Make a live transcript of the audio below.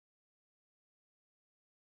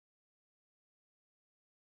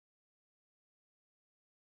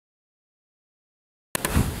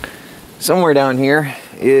Somewhere down here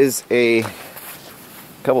is a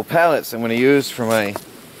couple pallets I'm going to use for my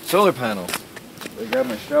solar panel. I grab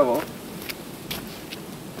my shovel.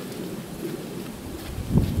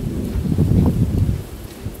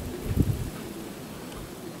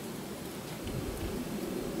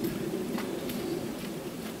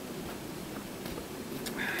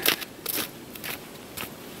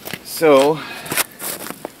 So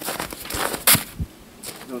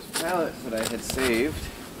those pallets that I had saved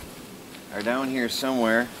are down here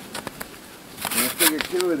somewhere, and I figured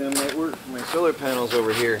two of them might work for my solar panels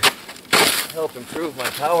over here, help improve my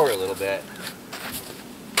power a little bit.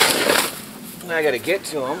 Now I gotta get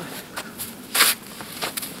to them,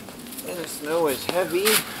 and the snow is heavy.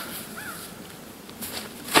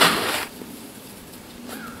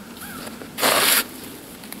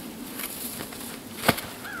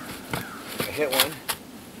 I hit one.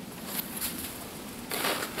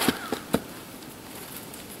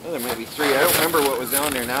 Well, there might be three. I don't remember what was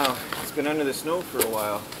down there now. It's been under the snow for a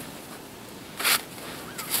while.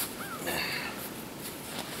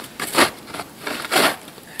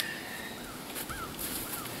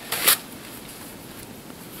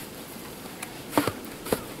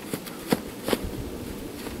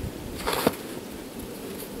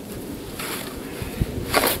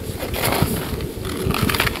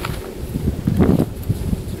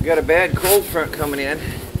 We got a bad cold front coming in.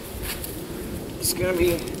 It's gonna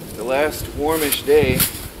be the last warmish day.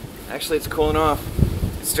 Actually, it's cooling off.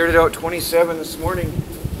 It started out 27 this morning,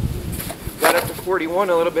 got up to 41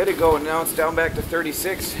 a little bit ago, and now it's down back to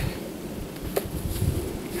 36.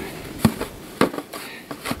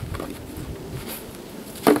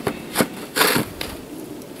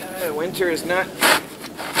 Winter is not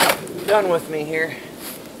done with me here,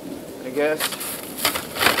 I guess.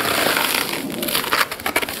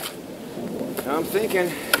 Now I'm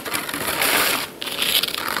thinking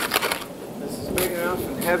this is big enough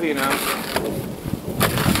and heavy enough.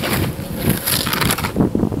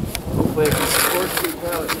 Hopefully I can support two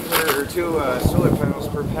pallets per, or two solar panels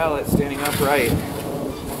per pallet standing upright.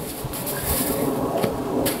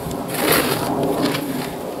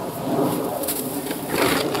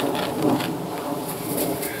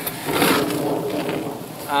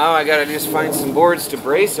 Oh, I gotta just find some boards to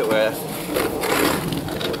brace it with.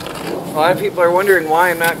 A lot of people are wondering why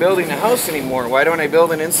I'm not building a house anymore. Why don't I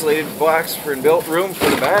build an insulated box for and built room for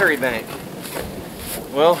the battery bank?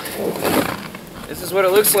 Well, this is what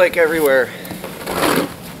it looks like everywhere.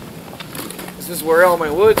 This is where all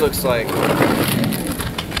my wood looks like.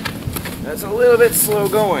 That's a little bit slow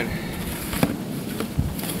going.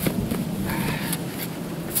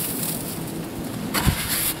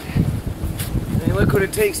 And look what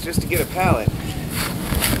it takes just to get a pallet.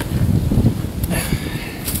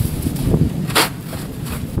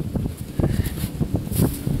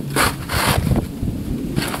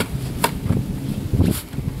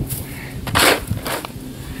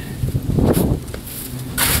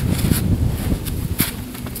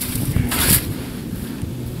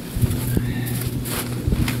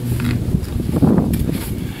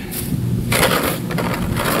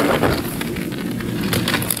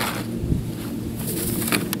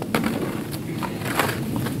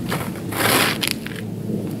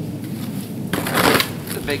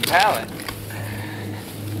 Big pallet.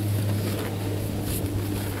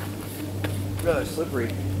 Rather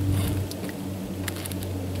slippery.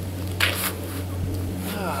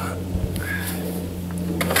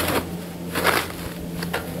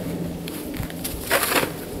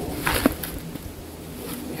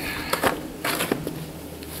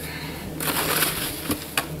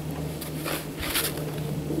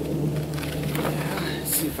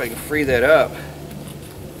 Let's see if I can free that up.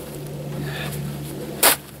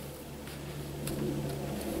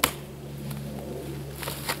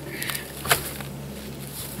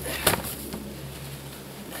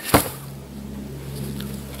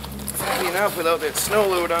 Enough without that snow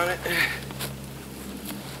load on it.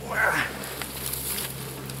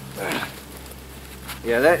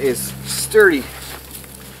 Yeah, that is sturdy.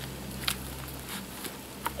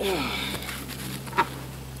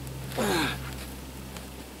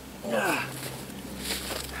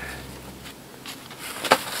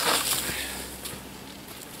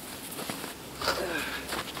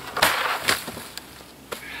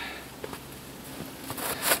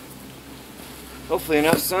 Hopefully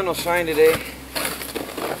enough sun will shine today.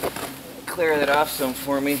 Clear that off some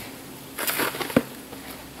for me.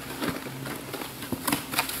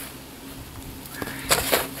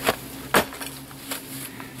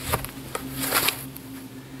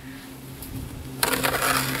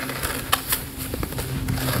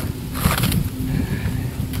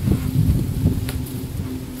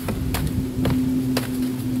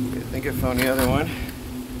 found the other one.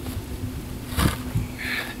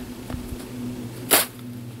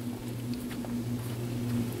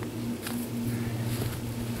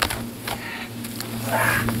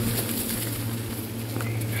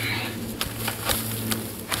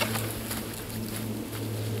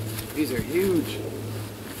 These are huge.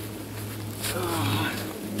 Oh.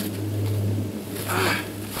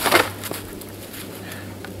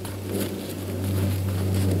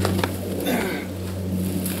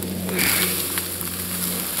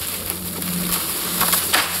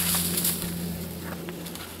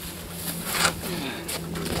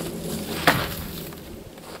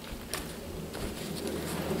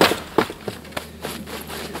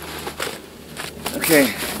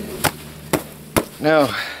 Okay, now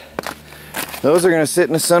those are going to sit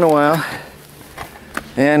in the sun a while,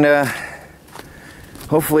 and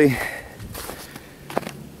hopefully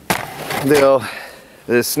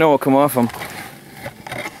the snow will come off them.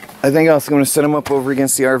 I think I'm going to set them up over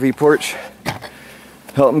against the RV porch,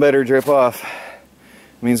 help them better drip off.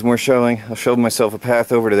 It means more shoveling. I'll shovel myself a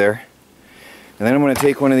path over to there, and then I'm going to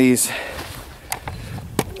take one of these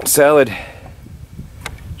salad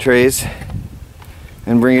trays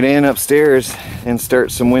and bring it in upstairs and start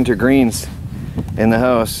some winter greens in the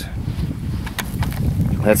house.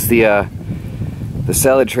 That's the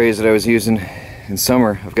salad trays that I was using in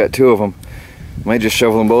summer. I've got 2 of them. Might just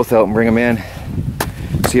shovel them both out and bring them in.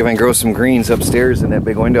 See if I can grow some greens upstairs in that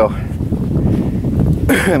big window.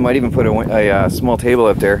 I might even put a small table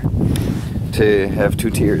up there to have 2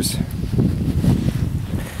 tiers.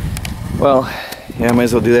 Well, yeah, I might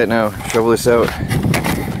as well do that now. Shovel this out.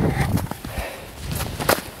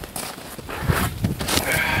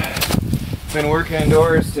 Been working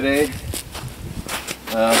indoors today.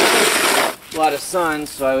 A lot of sun,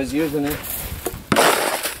 so I was using it.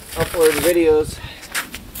 Upload videos.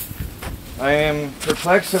 I am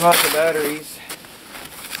perplexed about the batteries.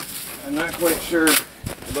 I'm not quite sure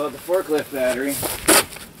about the forklift battery.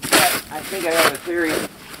 But I think I have a theory.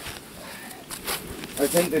 I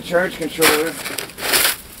think the charge controller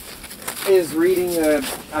is reading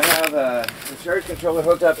I have the charge controller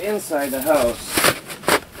hooked up inside the house.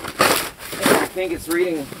 I think it's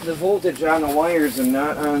reading the voltage on the wires and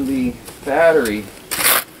not on the battery.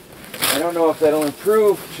 I don't know if that'll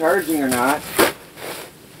improve charging or not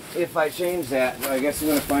if I change that, but I guess I'm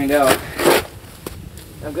going to find out.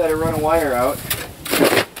 I've got to run a wire out.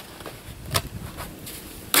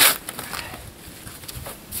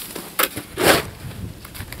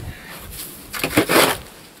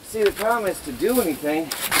 See, the problem is to do anything,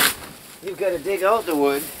 you've got to dig out the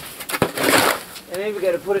wood, and then you've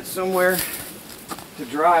got to put it somewhere to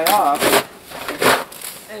dry off,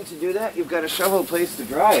 and to do that you've got to shovel a place to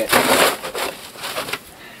dry it.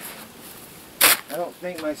 I don't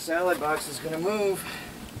think my salad box is going to move.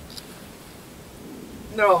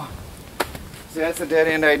 No. See, that's a dead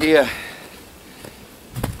end idea.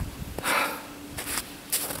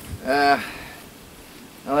 I'll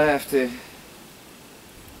have to...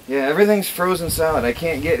 Yeah, everything's frozen solid. I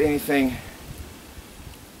can't get anything...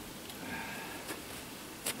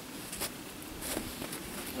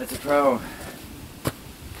 That's a problem.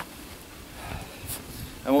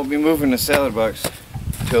 I won't be moving the salad box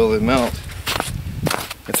until they melt.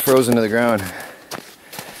 It's frozen to the ground.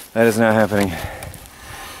 That is not happening.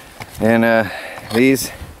 And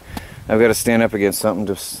these, I've got to stand up against something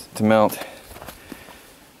to melt.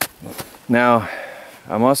 Now,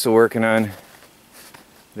 I'm also working on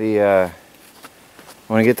the, I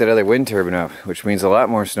want to get that other wind turbine up, which means a lot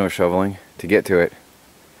more snow shoveling to get to it.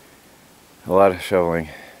 A lot of shoveling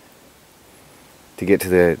to get to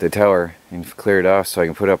the tower and clear it off so I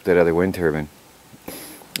can put up that other wind turbine.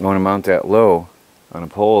 I want to mount that low on a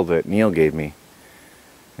pole that Neil gave me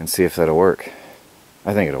and see if that'll work.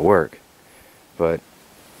 I think it'll work, but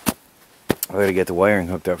I gotta get the wiring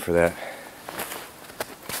hooked up for that.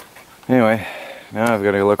 Anyway, now I've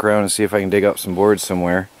got to look around and see if I can dig up some boards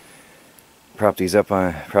somewhere, prop the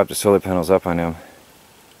solar panels up on them,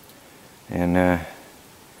 and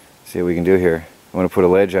see what we can do here. I want to put a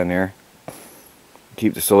ledge on there,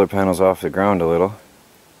 keep the solar panels off the ground a little.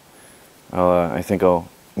 I think I'll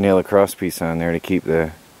nail a cross piece on there to keep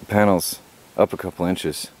the panels up a couple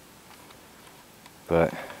inches.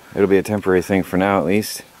 But it'll be a temporary thing for now, at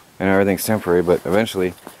least. I know everything's temporary, but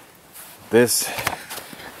eventually this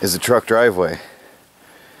is a truck driveway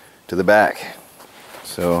to the back.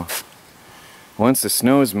 So once the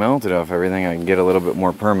snow is melted off everything, I can get a little bit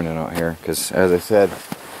more permanent out here. Because as I said,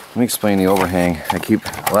 let me explain the overhang.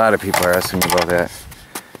 A lot of people are asking me about that.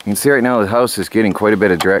 You can see right now the house is getting quite a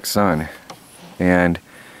bit of direct sun, and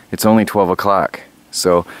it's only 12 o'clock.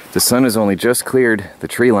 So the sun has only just cleared the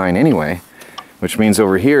tree line anyway, which means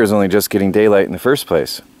over here is only just getting daylight in the first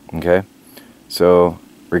place. Okay, so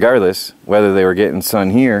regardless whether they were getting sun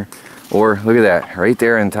here or look at that right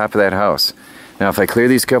there on top of that house. Now if I clear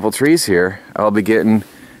these couple trees here, I'll be getting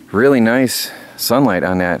really nice sunlight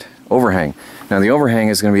on that overhang. Now the overhang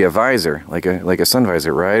is going to be a visor, like a sun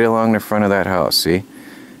visor, right along the front of that house. See,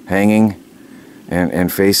 hanging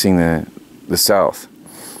and facing the south.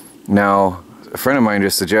 Now a friend of mine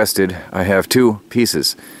just suggested I have two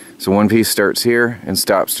pieces. So one piece starts here and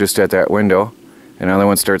stops just at that window, and another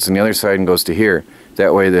one starts on the other side and goes to here.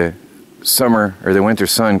 That way the summer or the winter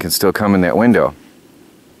sun can still come in that window.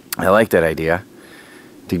 I like that idea,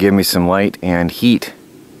 to give me some light and heat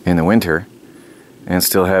in the winter and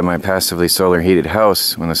still have my passively solar heated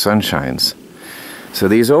house when the sun shines. So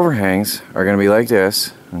these overhangs are going to be like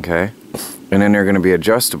this, okay? And then they're going to be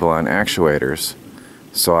adjustable on actuators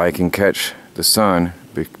so I can catch the sun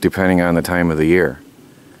depending on the time of the year.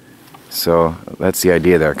 So that's the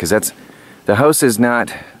idea there, because the house is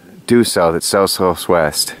not due south, it's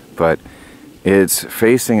south-southwest, but it's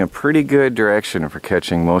facing a pretty good direction for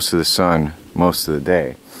catching most of the sun most of the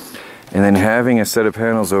day. And then having a set of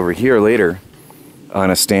panels over here later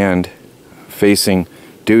on a stand facing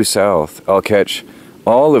due south, I'll catch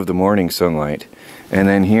all of the morning sunlight, and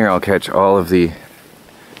then here I'll catch all of the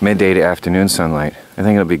midday to afternoon sunlight. I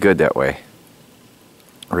think it'll be good that way.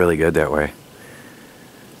 Really good that way.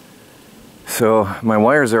 So my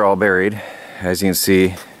wires are all buried. As you can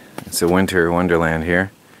see, it's a winter wonderland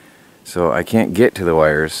here. So I can't get to the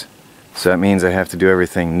wires. So that means I have to do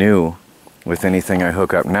everything new with anything I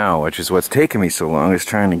hook up now, which is what's taken me so long, is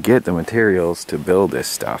trying to get the materials to build this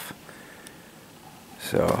stuff.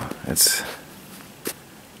 So it's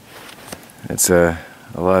a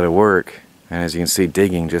lot of work, and as you can see,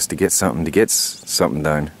 digging just to get something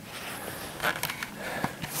done.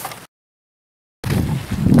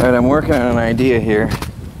 Alright, I'm working on an idea here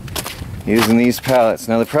using these pallets.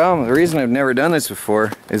 Now the reason I've never done this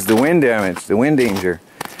before is the wind damage, the wind danger.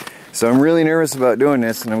 So I'm really nervous about doing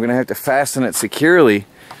this, and I'm going to have to fasten it securely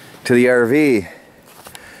to the RV.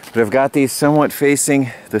 But I've got these somewhat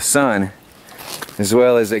facing the sun as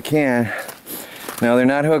well as I can. Now they're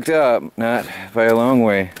not hooked up, not by a long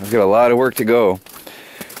way. I've got a lot of work to go.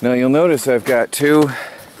 Now you'll notice I've got two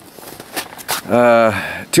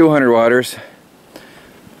 200 watters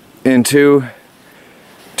and two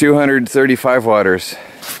 235 watters.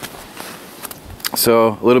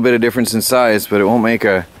 So a little bit of difference in size, but it won't make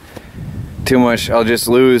too much. I'll just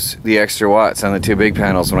lose the extra watts on the two big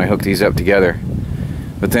panels when I hook these up together.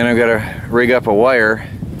 But then I've got to rig up a wire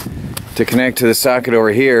to connect to the socket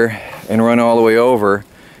over here and run all the way over,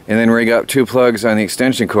 and then rig up two plugs on the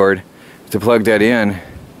extension cord to plug that in, and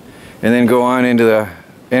then go on into the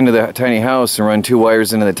tiny house and run two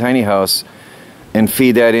wires into the tiny house and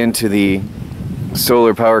feed that into the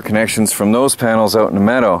solar power connections from those panels out in the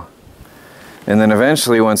meadow. And then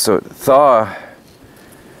eventually, once we've had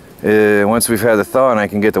the thaw and I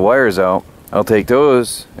can get the wires out, I'll take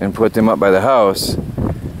those and put them up by the house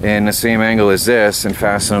in the same angle as this and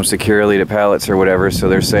fasten them securely to pallets or whatever so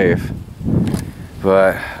they're safe.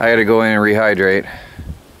 But I gotta go in and rehydrate.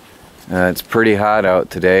 It's pretty hot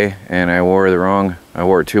out today, and I wore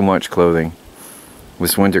too much clothing.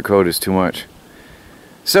 This winter coat is too much.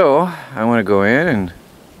 So I want to go in, and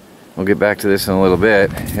we'll get back to this in a little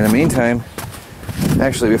bit. In the meantime,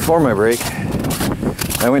 actually before my break,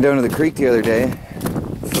 I went down to the creek the other day.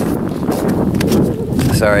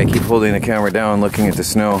 Sorry, I keep holding the camera down looking at the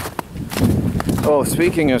snow. Oh,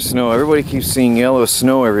 speaking of snow, everybody keeps seeing yellow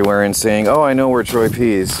snow everywhere and saying, oh, I know where Troy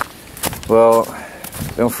pees. Well,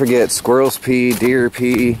 don't forget, squirrels pee, deer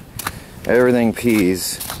pee, everything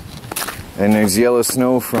pees. And there's yellow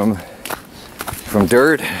snow from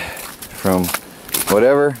dirt, from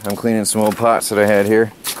whatever. I'm cleaning some old pots that I had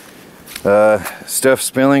here. Stuff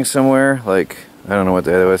spilling somewhere, like, I don't know what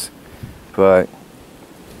that was. But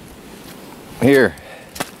here,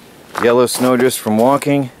 yellow snow just from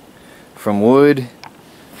walking, from wood.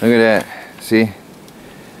 Look at that, see?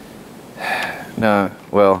 Now,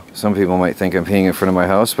 well, some people might think I'm peeing in front of my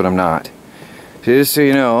house, but I'm not. Just so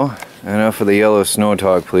you know, enough of the yellow snow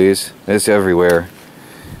talk, please. It's everywhere.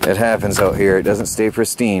 It happens out here. It doesn't stay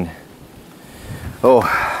pristine. Oh,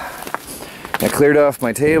 I cleared off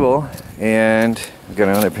my table, and I've got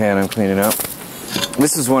another pan I'm cleaning up.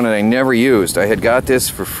 This is one that I never used. I had got this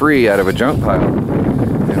for free out of a junk pile,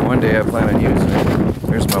 and one day I plan on using it.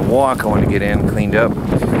 There's my wok I want to get in cleaned up.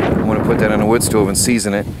 I want to put that on a wood stove and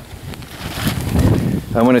season it.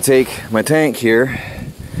 I'm going to take my tank here.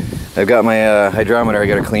 I've got my hydrometer I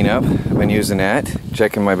got to clean up. I've been using that,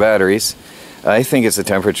 checking my batteries. I think it's the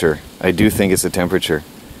temperature. I do think it's the temperature.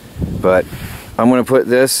 But I'm going to put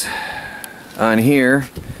this on here,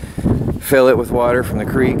 fill it with water from the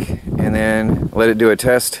creek, and then let it do a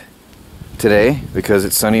test today because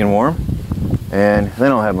it's sunny and warm, and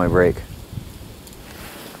then I'll have my break.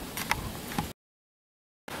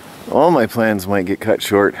 All my plans might get cut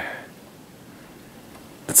short.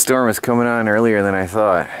 The storm is coming on earlier than I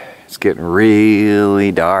thought. It's getting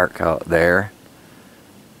really dark out there.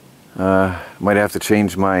 Might have to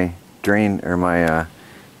change my drain or my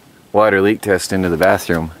water leak test into the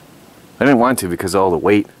bathroom. I didn't want to because of all the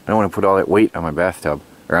weight. I don't want to put all that weight on my bathtub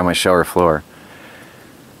or on my shower floor.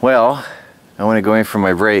 Well, I want to go in for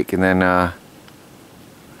my break and then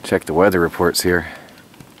check the weather reports here.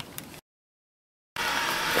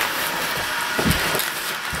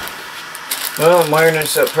 Well, I'm wiring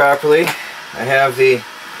this up properly. I have the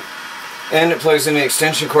end that plugs in the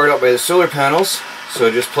extension cord out by the solar panels, so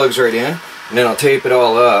it just plugs right in, and then I'll tape it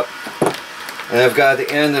all up. And I've got the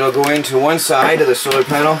end that'll go into one side of the solar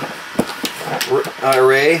panel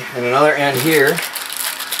array and another end here.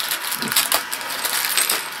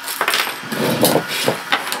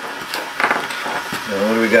 Now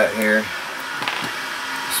what do we got here?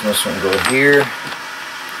 This one goes here.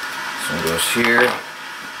 This one goes here.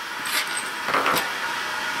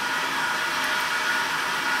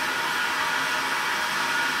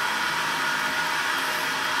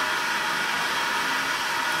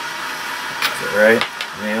 Right,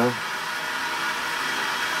 nail.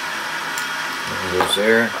 One goes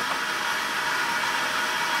there.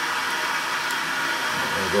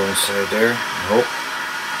 One go inside there. I hope.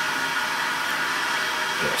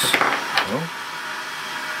 Yes. No.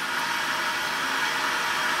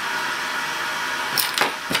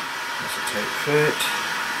 That's a tight fit.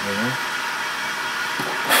 Yeah.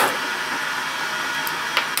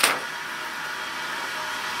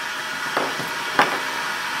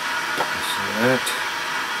 That.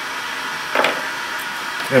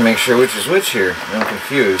 Gotta make sure which is which here. I'm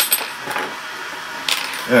confused.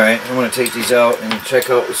 Alright, I'm gonna take these out and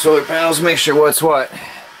check out the solar panels, make sure what's what.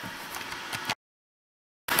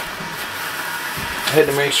 I had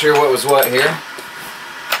to make sure what was what here.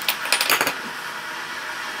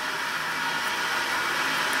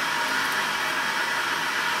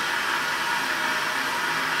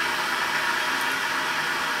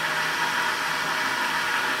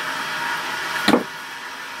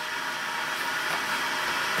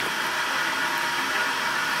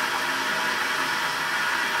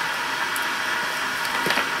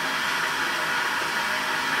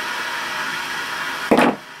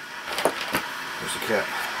 Cap.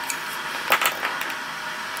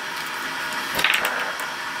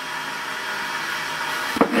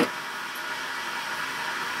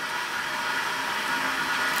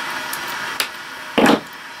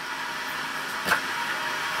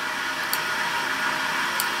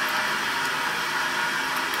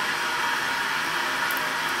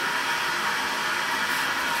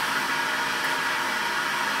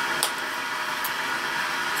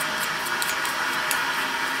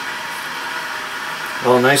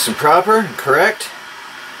 All nice and proper and correct.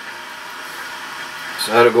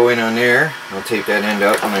 So that'll go in on there. I'll tape that end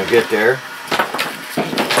up when I get there.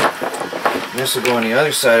 And this will go on the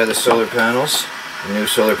other side of the solar panels, the new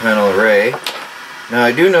solar panel array. Now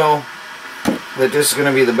I do know that this is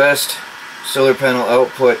going to be the best solar panel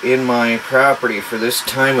output in my property for this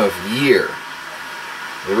time of year.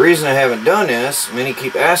 The reason I haven't done this, many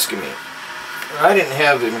keep asking me. I didn't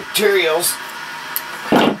have the materials.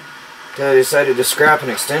 I decided to scrap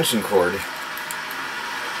an extension cord,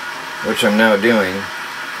 which I'm now doing.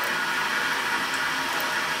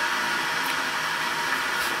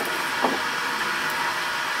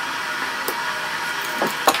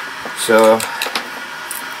 So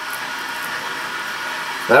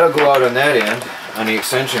that'll go out on that end, on the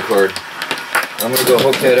extension cord. I'm going to go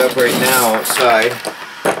hook that up right now outside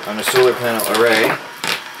on the solar panel array.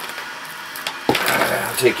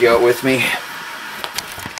 I'll take you out with me.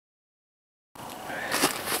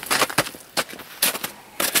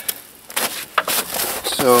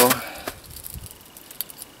 So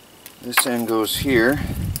this end goes here,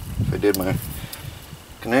 if I did my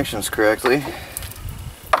connections correctly.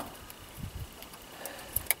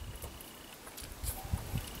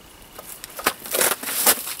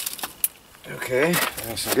 Okay,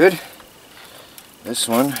 nice and good. This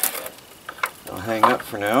one I'll hang up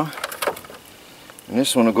for now. And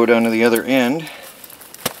this one will go down to the other end.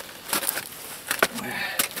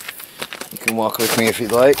 You can walk with me if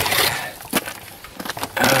you'd like.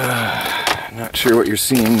 Not sure what you're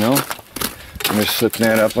seeing though. I'm just flipping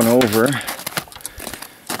that up and over,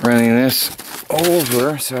 running this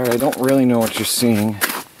over. Sorry, I don't really know what you're seeing.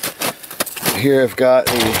 Here I've got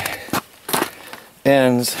the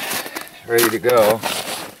ends ready to go.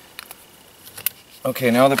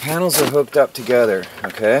 Okay, now the panels are hooked up together,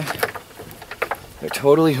 okay? They're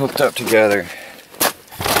totally hooked up together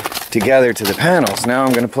to the panels. Now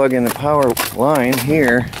I'm going to plug in the power line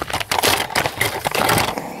here.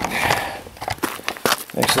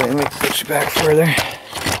 Actually, let me push it back further.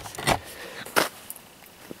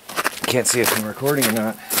 Can't see if I'm recording or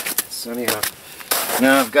not. It's sunny out.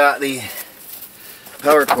 Now I've got the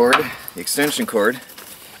power cord, the extension cord,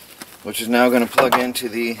 which is now going to plug into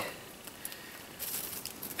the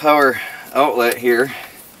power outlet here,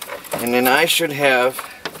 and then I should have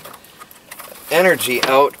energy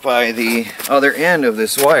out by the other end of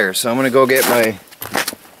this wire. So I'm going to go get my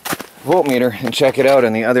voltmeter and check it out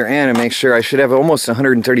on the other end and make sure. I should have almost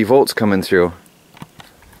 130 volts coming through.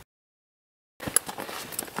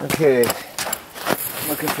 Okay,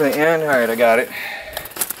 looking for the end. Alright, I got it.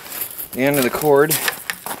 The end of the cord.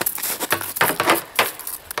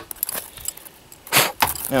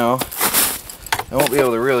 Now, I won't be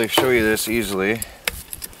able to really show you this easily.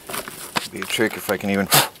 It'd be a trick if I can even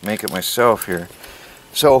make it myself here.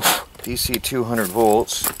 So, DC 200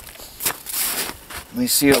 volts. Let me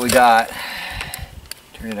see what we got.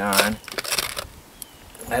 Turn it on.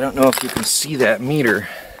 I don't know if you can see that meter.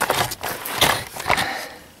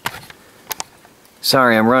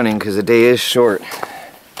 Sorry, I'm running because the day is short.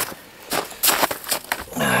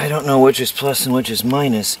 I don't know which is plus and which is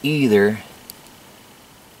minus either.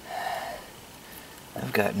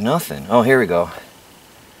 I've got nothing. Oh, here we go.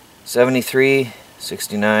 73,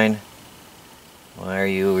 69. Why are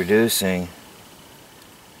you reducing?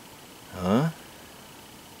 Huh?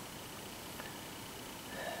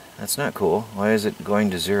 That's not cool. Why is it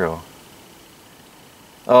going to 0?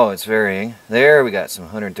 Oh, it's varying. There we got some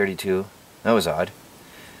 132. That was odd.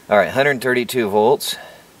 Alright, 132 volts.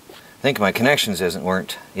 I think my connections isn't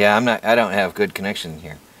worked. Yeah, I don't have good connection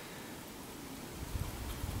here.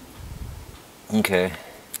 Okay.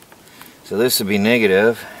 So this would be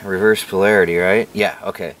negative, reverse polarity, right? Yeah,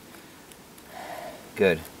 okay.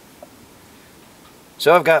 Good.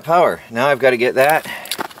 So I've got power. Now I've got to get that.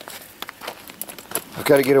 I've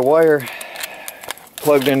got to get a wire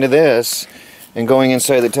plugged into this and going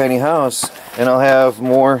inside the tiny house, and I'll have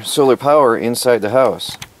more solar power inside the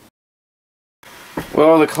house.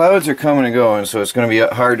 Well, the clouds are coming and going, so it's going to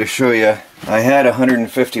be hard to show you. I had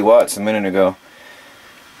 150 watts a minute ago,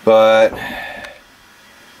 but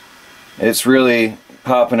it's really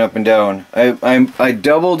popping up and down. I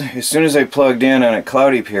doubled as soon as I plugged in on a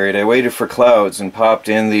cloudy period. I waited for clouds and popped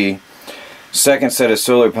in the second set of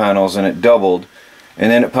solar panels, and it doubled, and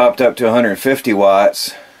then it popped up to 150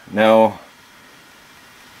 watts. Now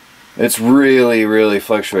it's really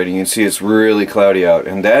fluctuating. You can see it's really cloudy out,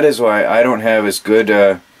 and that is why I don't have as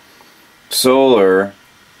good solar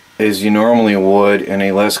as you normally would in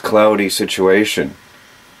a less cloudy situation.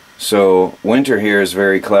 So winter here is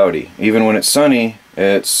very cloudy. Even when it's sunny,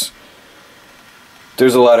 there's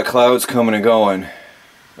a lot of clouds coming and going.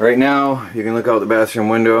 Right now, you can look out the bathroom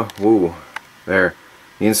window. Ooh, there.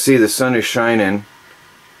 You can see the sun is shining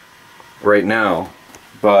right now,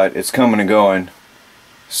 but it's coming and going.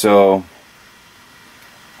 So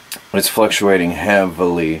it's fluctuating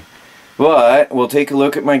heavily. But we'll take a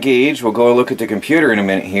look at my gauge. We'll go look at the computer in a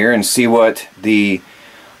minute here and see what the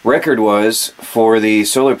record was for the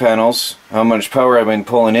solar panels, how much power I've been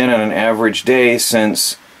pulling in on an average day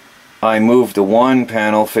since I moved the one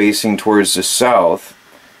panel facing towards the south.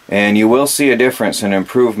 And you will see a difference, an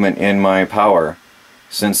improvement in my power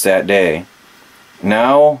since that day.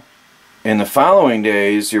 Now, in the following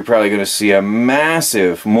days, you're probably going to see a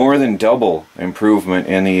massive, more than double improvement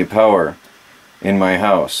in the power in my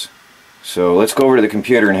house. So let's go over to the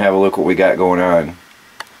computer and have a look what we got going on.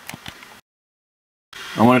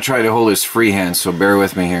 I want to try to hold this freehand, so bear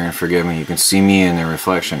with me here and forgive me. You can see me in the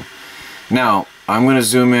reflection. Now, I'm going to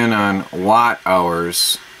zoom in on watt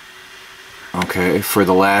hours, okay, for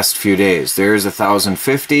the last few days. There's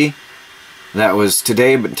 1,050. That was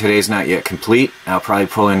today, but today's not yet complete. I'll probably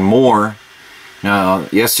pull in more. Now,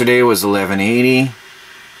 yesterday was 1180.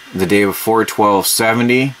 The day before,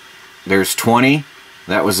 1270. There's 20.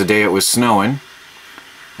 That was the day it was snowing.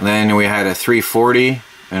 And then we had a 340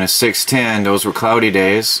 and a 610. Those were cloudy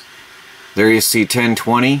days. There you see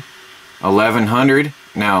 1020, 1100.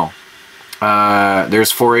 Now,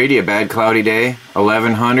 there's 480, a bad cloudy day.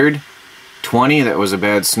 1100, 20, that was a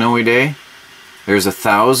bad snowy day. There's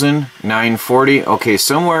 1,000, 940. Okay,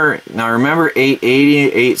 somewhere, now remember 880,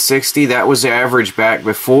 860, that was the average back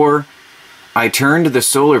before I turned the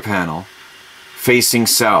solar panel facing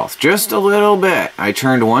south, just a little bit. I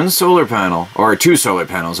turned one solar panel, or two solar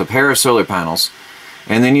panels, a pair of solar panels,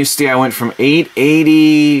 and then you see I went from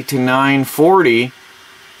 880 to 940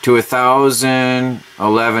 to 1,000,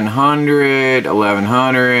 1,100,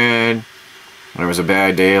 1,100. There was a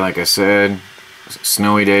bad day, like I said,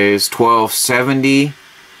 snowy days, 1,270,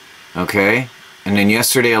 okay, and then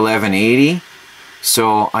yesterday 1,180.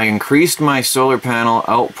 So I increased my solar panel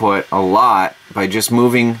output a lot by just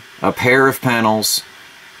moving a pair of panels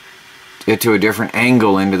to a different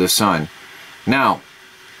angle into the sun. Now,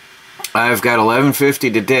 I've got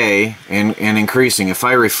 1150 today and increasing. If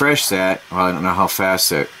I refresh that, well, I don't know how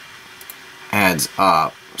fast it adds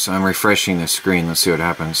up. So I'm refreshing the screen. Let's see what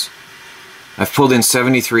happens. I've pulled in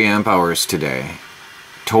 73 amp hours today.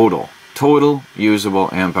 Total usable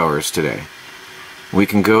amp hours today. We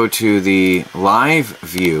can go to the live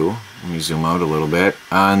view, let me zoom out a little bit,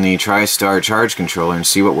 on the Tristar charge controller and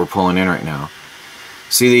see what we're pulling in right now.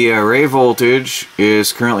 See, the array voltage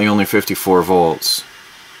is currently only 54 volts.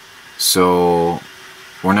 So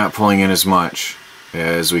we're not pulling in as much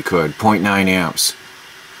as we could, 0.9 amps.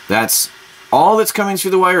 That's all that's coming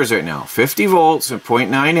through the wires right now. 50 volts and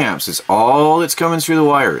 0.9 amps is all that's coming through the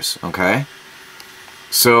wires, okay?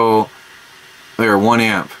 So, there, 1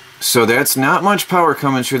 amp. So that's not much power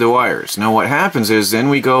coming through the wires. Now what happens is then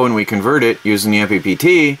we go and we convert it using the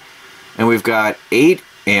MPPT, and we've got 8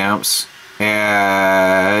 amps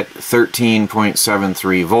at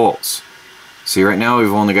 13.73 volts. See, right now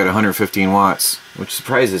we've only got 115 watts, which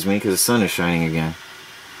surprises me because the sun is shining again.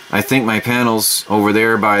 I think my panels over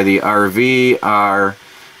there by the RV are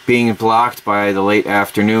being blocked by the late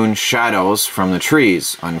afternoon shadows from the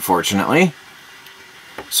trees, unfortunately.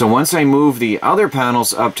 So once I move the other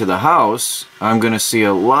panels up to the house, I'm going to see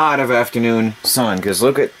a lot of afternoon sun, because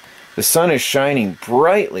look at, the sun is shining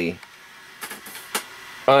brightly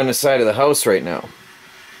on the side of the house right now.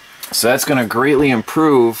 So that's going to greatly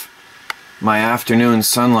improve my afternoon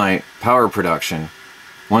sunlight power production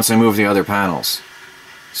once I move the other panels.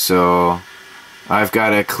 So I've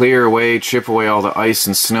got to clear away, chip away all the ice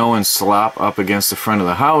and snow and slop up against the front of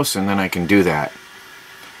the house, and then I can do that.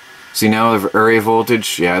 See, now the array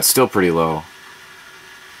voltage, yeah, it's still pretty low.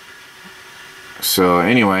 So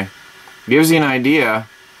anyway, gives you an idea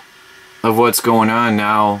of what's going on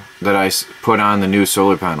now that I put on the new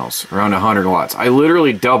solar panels, around 100 watts. I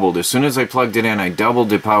literally doubled, as soon as I plugged it in, I doubled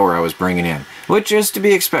the power I was bringing in, which is to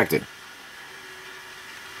be expected.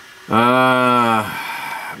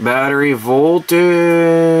 Battery voltage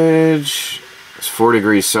is 4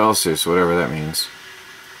 degrees Celsius, whatever that means.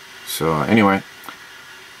 So anyway,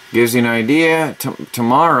 gives you an idea.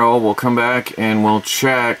 Tomorrow we'll come back and we'll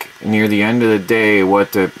check near the end of the day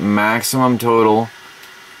what the maximum total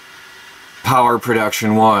power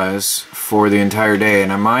production was for the entire day,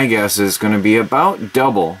 and my guess is going to be about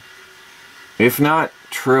double, if not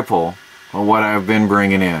triple, of what I've been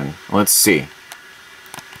bringing in. Let's see.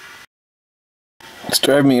 It's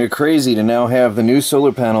driving me crazy to now have the new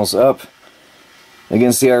solar panels up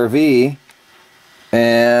against the RV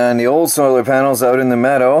and the old solar panels out in the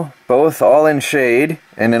meadow, both all in shade,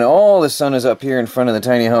 and then all the sun is up here in front of the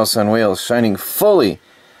tiny house on wheels, shining fully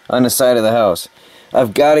on the side of the house.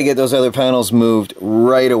 I've got to get those other panels moved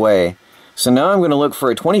right away. So now I'm going to look for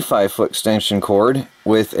a 25-foot extension cord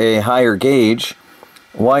with a higher gauge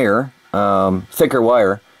wire, thicker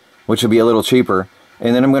wire, which will be a little cheaper.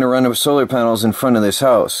 And then I'm going to run the solar panels in front of this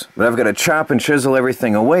house. But I've got to chop and chisel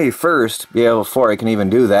everything away first before I can even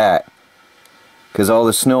do that, because all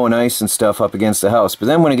the snow and ice and stuff up against the house. But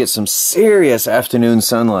then I'm going to get some serious afternoon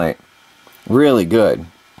sunlight. Really good.